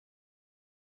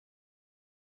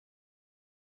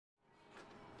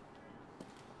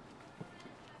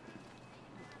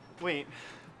Wait,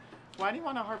 why do you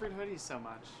want a Harvard hoodie so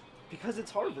much? Because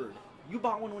it's Harvard. You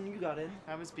bought one when you got in.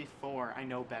 That was before. I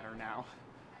know better now.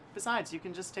 Besides, you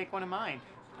can just take one of mine.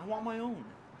 I want my own.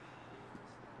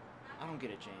 I don't get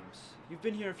it, James. You've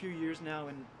been here a few years now,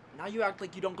 and now you act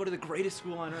like you don't go to the greatest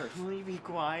school on earth. Will you be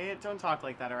quiet? Don't talk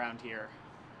like that around here.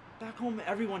 Back home,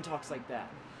 everyone talks like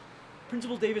that.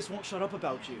 Principal Davis won't shut up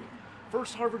about you.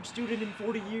 First Harvard student in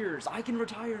 40 years. I can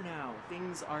retire now.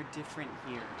 Things are different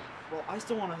here. Well, I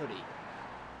still want a hoodie.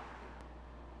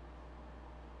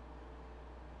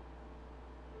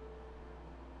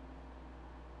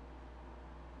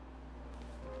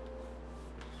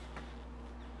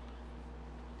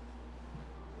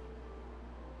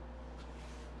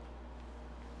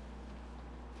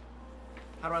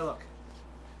 How do I look?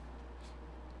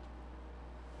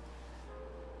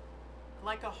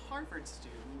 Like a Harvard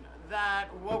student that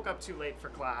woke up too late for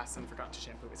class and forgot to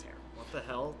shampoo his hair. What the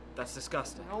hell? That's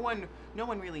disgusting. No one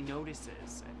really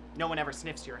notices. And no one ever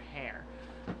sniffs your hair.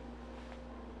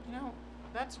 You know,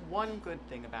 that's one good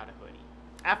thing about a hoodie.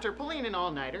 After pulling an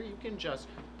all-nighter, you can just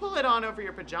pull it on over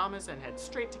your pajamas and head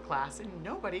straight to class, and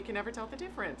nobody can ever tell the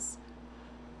difference.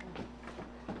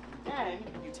 Then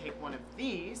you take one of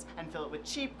these and fill it with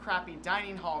cheap, crappy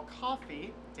dining hall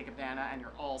coffee, take a banana, and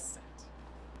you're all set.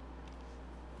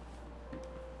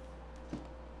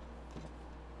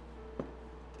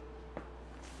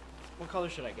 What color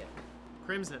should I get?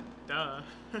 Crimson, duh.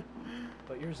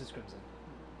 But yours is crimson.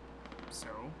 So?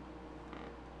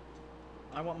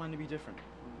 I want mine to be different.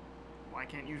 Why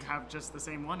can't you have just the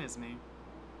same one as me?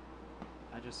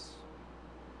 I just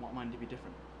want mine to be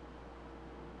different.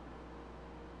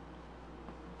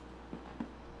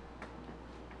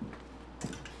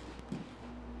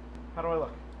 How do I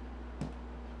look?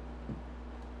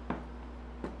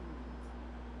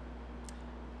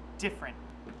 Different.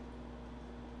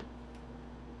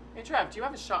 Hey Trev, do you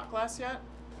have a shot glass yet?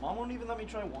 Mom won't even let me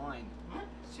try wine. What?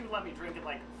 She would let me drink at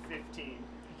like 15.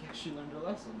 I guess she learned her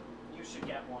lesson. You should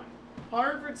get one.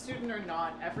 Harvard student or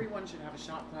not, everyone should have a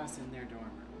shot glass in their dorm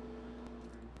room.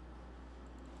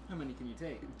 How many can you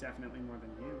take? Definitely more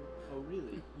than you. Oh,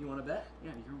 really? You want to bet?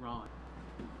 Yeah, you're wrong.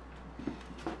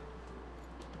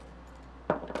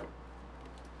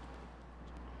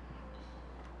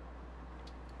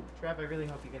 Trev, I really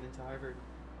hope you get into Harvard.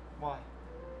 Why?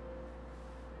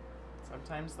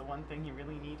 Sometimes the one thing you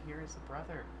really need here is a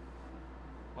brother.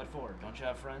 What for? Don't you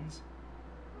have friends?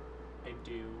 I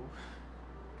do.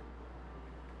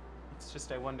 It's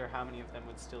just I wonder how many of them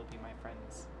would still be my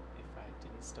friends if I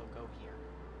didn't still go here.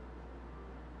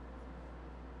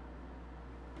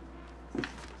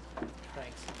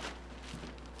 Thanks.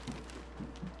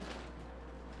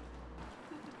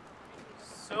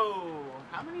 So,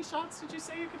 how many shots did you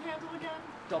say you could handle again?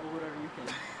 Double whatever you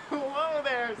can. Whoa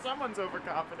there, someone's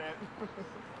overconfident.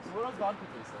 So what does vodka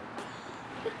taste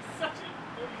like? Such a